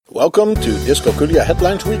Welcome to Dyscalculia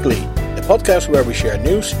Headlines Weekly, a podcast where we share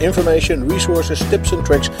news, information, resources, tips and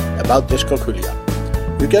tricks about dyscalculia.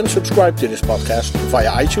 You can subscribe to this podcast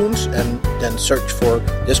via iTunes and then search for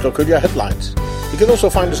Dyscalculia Headlines. You can also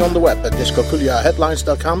find us on the web at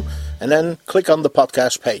dyscalculiaheadlines.com and then click on the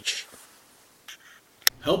podcast page.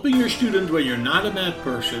 Helping your student when you're not a math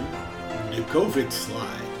person, the COVID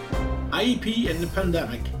slide, IEP and the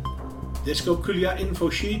pandemic, Dyscalculia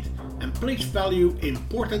info sheet, and place value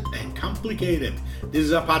important and complicated. This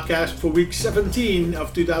is our podcast for week 17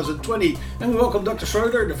 of 2020, and we welcome Dr.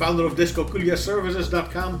 Schroeder, the founder of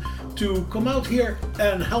dyscalculiaservices.com, to come out here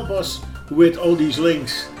and help us with all these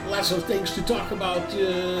links. Lots of things to talk about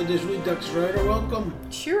this week, Dr. Schroeder. Welcome.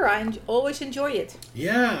 Sure, I always enjoy it.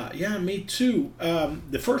 Yeah, me too.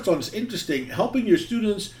 The first one is interesting. Helping your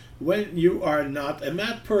students when you are not a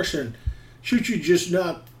math person. Should you just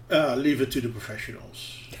not leave it to the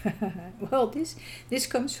professionals? Well, this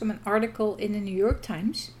comes from an article in the New York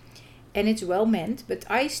Times, and it's well meant, but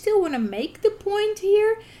I still want to make the point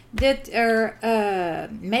here that there,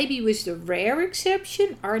 maybe with the rare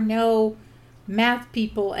exception, are no math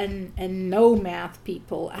people and no math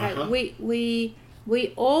people. We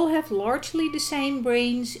all have largely the same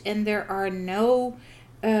brains, and there are no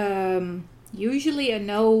usually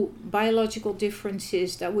no biological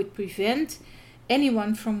differences that would prevent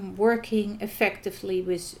anyone from working effectively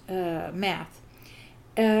with math.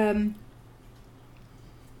 There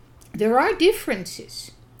are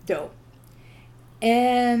differences, though.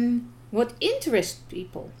 And what interests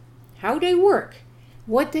people, how they work,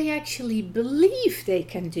 what they actually believe they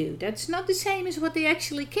can do. That's not the same as what they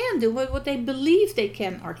actually can do, but what they believe they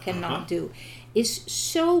can or cannot do is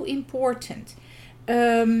so important.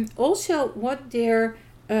 Also, what their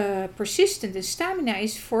persistence and stamina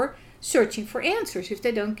is for searching for answers if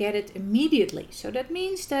they don't get it immediately. So that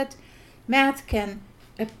means that math can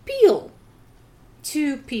appeal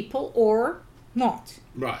to people or not.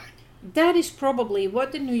 Right. That is probably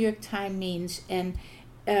what the New York Times means, and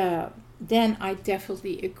then I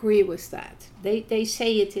definitely agree with that. They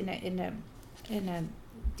say it in a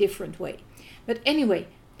different way. But anyway,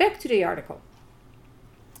 back to the article.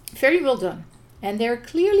 Very well done. And they're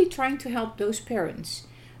clearly trying to help those parents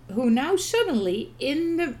who now suddenly,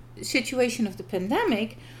 in the situation of the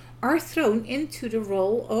pandemic, are thrown into the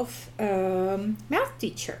role of math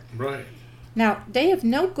teacher. Right. Now, they have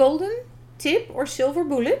no golden tip or silver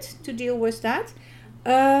bullet to deal with that,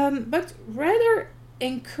 but rather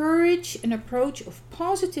encourage an approach of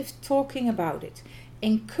positive talking about it,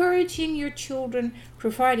 encouraging your children,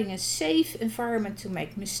 providing a safe environment to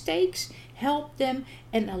make mistakes, help them,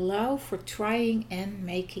 and allow for trying and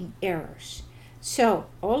making errors. So,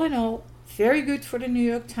 all in all, very good for the New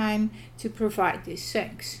York Times to provide this.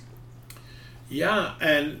 Thanks. Yeah,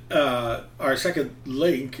 and our second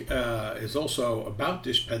link is also about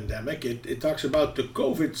this pandemic. It talks about the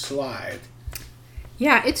COVID slide.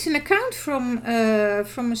 Yeah, it's an account from a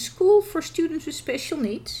school for students with special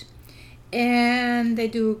needs. And they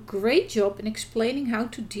do a great job in explaining how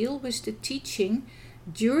to deal with the teaching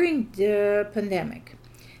during the pandemic.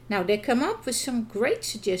 Now, they come up with some great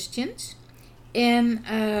suggestions. And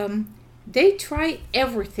they try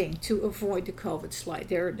everything to avoid the COVID slide.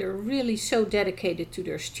 They're really so dedicated to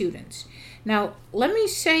their students. Now, let me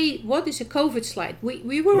say, what is a COVID slide?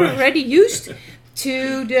 We were already used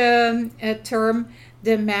to the term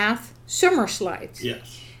the math summer slide.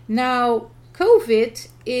 Yes. Now, COVID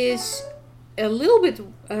is a little bit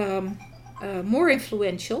more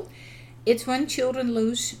influential. It's when children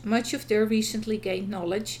lose much of their recently gained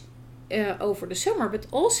knowledge over the summer, but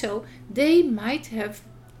also they might have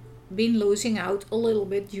been losing out a little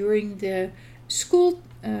bit during the school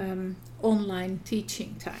online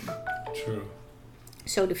teaching time. True.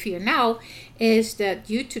 So the fear now is that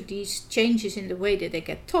due to these changes in the way that they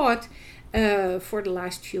get taught for the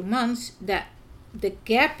last few months, that the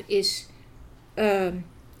gap is a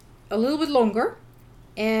little bit longer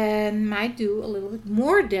and might do a little bit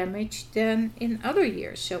more damage than in other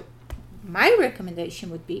years. So my recommendation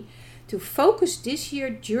would be to focus this year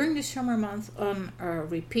during the summer month on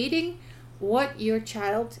repeating what your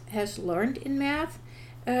child has learned in math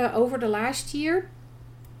over the last year,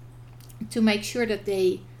 to make sure that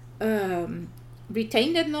they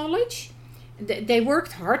retain that knowledge. They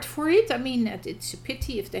worked hard for it. I mean, it's a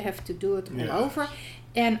pity if they have to do it all over.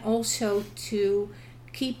 And also to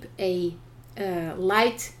keep a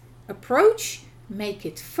light approach, make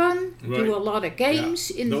it fun, do a lot of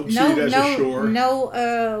games. Yeah. Don't see it as a chore. No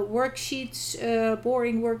worksheets,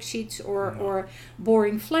 boring worksheets or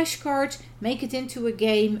boring flashcards. Make it into a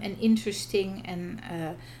game and interesting, and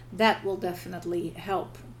that will definitely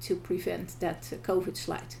help to prevent that COVID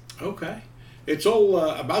slide. Okay. It's all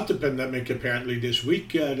about the pandemic apparently this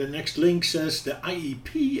week. The next link says the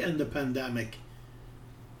IEP and the pandemic.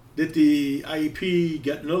 Did the IEP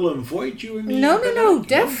get null and void during the pandemic? No,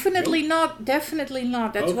 definitely not. Definitely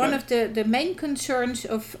not. That's Okay. one of the main concerns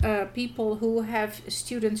of people who have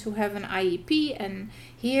students who have an IEP. And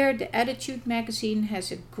here the Attitude magazine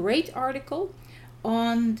has a great article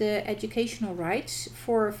on the educational rights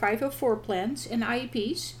for 504 plans and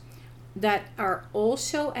IEPs that are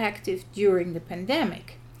also active during the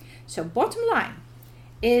pandemic. So bottom line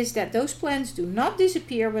is that those plans do not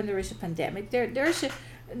disappear when there is a pandemic. There's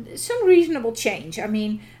some reasonable change. I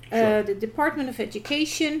mean, Sure. the Department of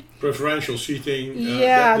Education, Preferential seating.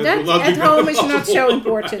 that will not at be home is not possible. so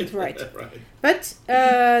important, right? Right. But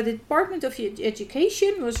the Department of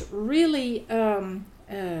Education was really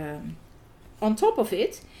on top of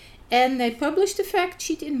it, and they published a fact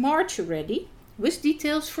sheet in March already with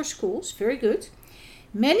details for schools. Very good.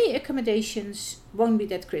 Many accommodations won't be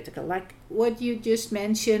that critical, like what you just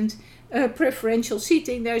mentioned. Preferential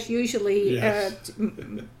seating. There's usually Yes.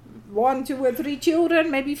 1, 2, or 3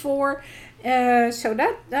 children, maybe 4. So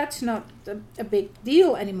that's not a big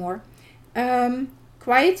deal anymore.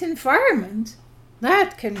 Quiet environment,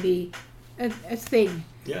 that can be a thing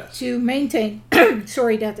Yes. to maintain.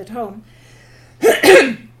 Sorry, that at home.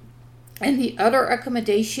 And the other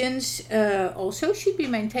accommodations also should be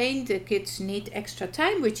maintained. The kids need extra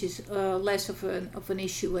time, which is less of an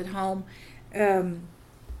issue at home.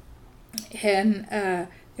 And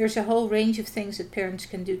there's a whole range of things that parents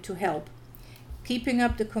can do to help. Keeping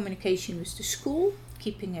up the communication with the school,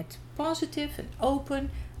 keeping it positive and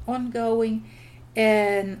open, ongoing,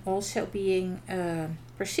 and also being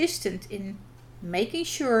persistent in making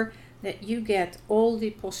sure that you get all the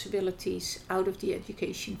possibilities out of the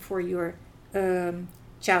education for your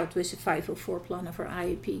child with a 504 plan of our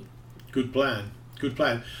IEP. Good plan. Good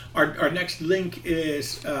plan. Our next link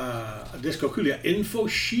is a Dyscalculia info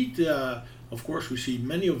sheet. Of course, we see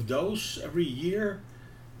many of those every year.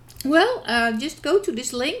 Well, just go to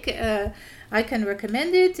this link. I can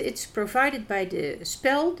recommend it. It's provided by the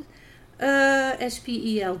SPELD,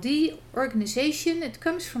 SPELD organization. It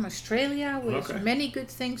comes from Australia, with Okay. many good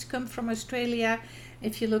things come from Australia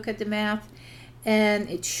if you look at the math. And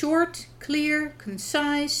it's short, clear,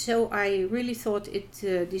 concise, so I really thought it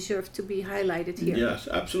deserved to be highlighted here. Yes,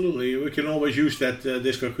 absolutely. We can always use that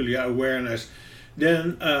Dyscalculia awareness.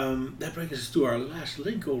 Then that brings us to our last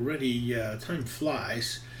link already. Time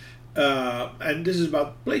flies. And this is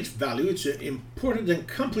about place value. It's important and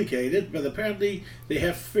complicated, but apparently they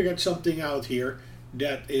have figured something out here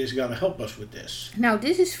that is going to help us with this. Now,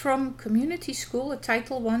 this is from Community School, a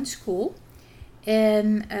Title I school.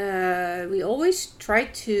 And we always try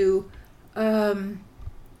to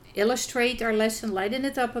illustrate our lesson, lighten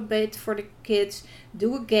it up a bit for the kids,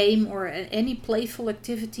 do a game or any playful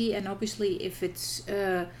activity. And obviously, if it's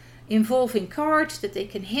involving cards that they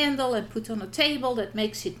can handle and put on a table, that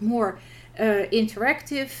makes it more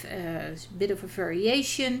interactive, it's a bit of a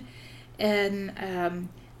variation. And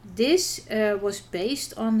this was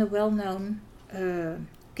based on the well-known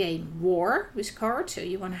game War with cards. So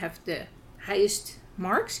you want to have the highest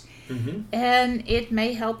marks, and it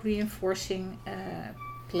may help reinforcing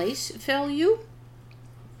place value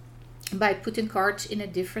by putting cards in a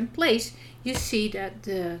different place. You see that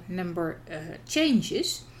the number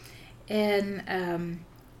changes, and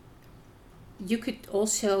you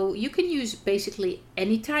can use basically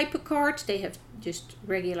any type of cards. They have just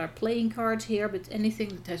regular playing cards here, but anything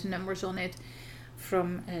that has numbers on it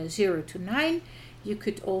from 0 to 9. You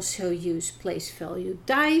could also use place value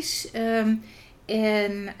dice. And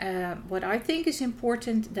what I think is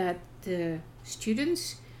important, that the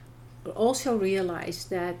students also realize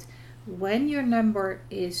that when your number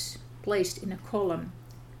is placed in a column,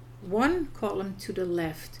 one column to the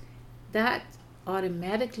left, that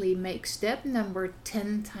automatically makes that number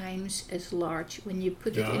 10 times as large. When you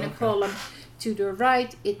put it in a column to the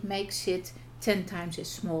right, it makes it 10 times as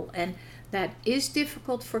small. And that is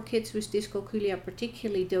difficult for kids with dyscalculia,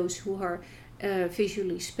 particularly those who are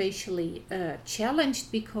visually, spatially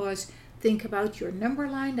challenged, because think about your number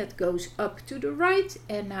line that goes up to the right,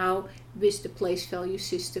 and now with the place value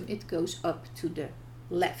system it goes up to the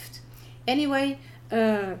left. Anyway,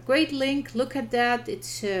 great link, look at that.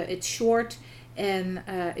 It's short, and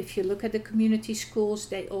if you look at the community schools,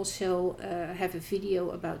 they also have a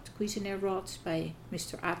video about Cuisenaire rods by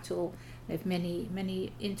Mr. Atul. They have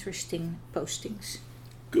many interesting postings.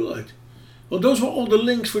 Good. Well, those were all the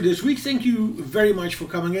links for this week. Thank you very much for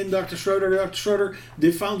coming in, Dr. Schroeder. Dr. Schroeder,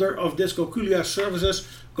 the founder of Dyscalculia Services.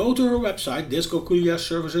 Go to her website,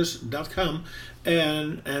 dyscalculiaservices.com,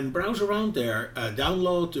 and browse around there.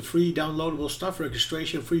 Download the free downloadable stuff.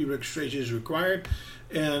 Free registration is required.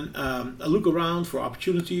 And look around for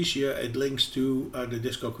opportunities. It links to the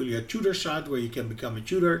Dyscalculia tutor site where you can become a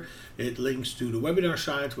tutor. It links to the webinar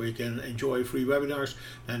site where you can enjoy free webinars.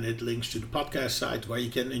 And it links to the podcast site where you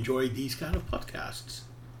can enjoy these kind of podcasts.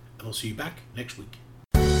 And we'll see you back next week.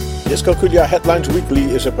 Dyscalculia Headlines Weekly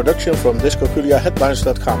is a production from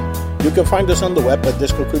dyscalculiaheadlines.com. You can find us on the web at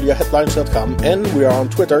dyscalculiaheadlines.com, and we are on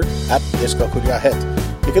Twitter at dyscalculiahead.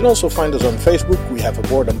 You can also find us on Facebook. We have a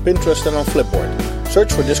board on Pinterest and on Flipboard.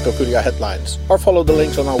 Search for Dyscalculia Headlines or follow the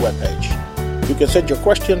links on our webpage. You can send your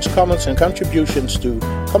questions, comments and contributions to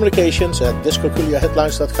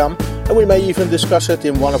communications@dyscalculiaheadlines.com, and we may even discuss it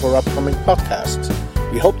in one of our upcoming podcasts.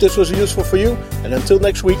 We hope this was useful for you, and until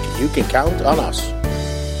next week, you can count on us.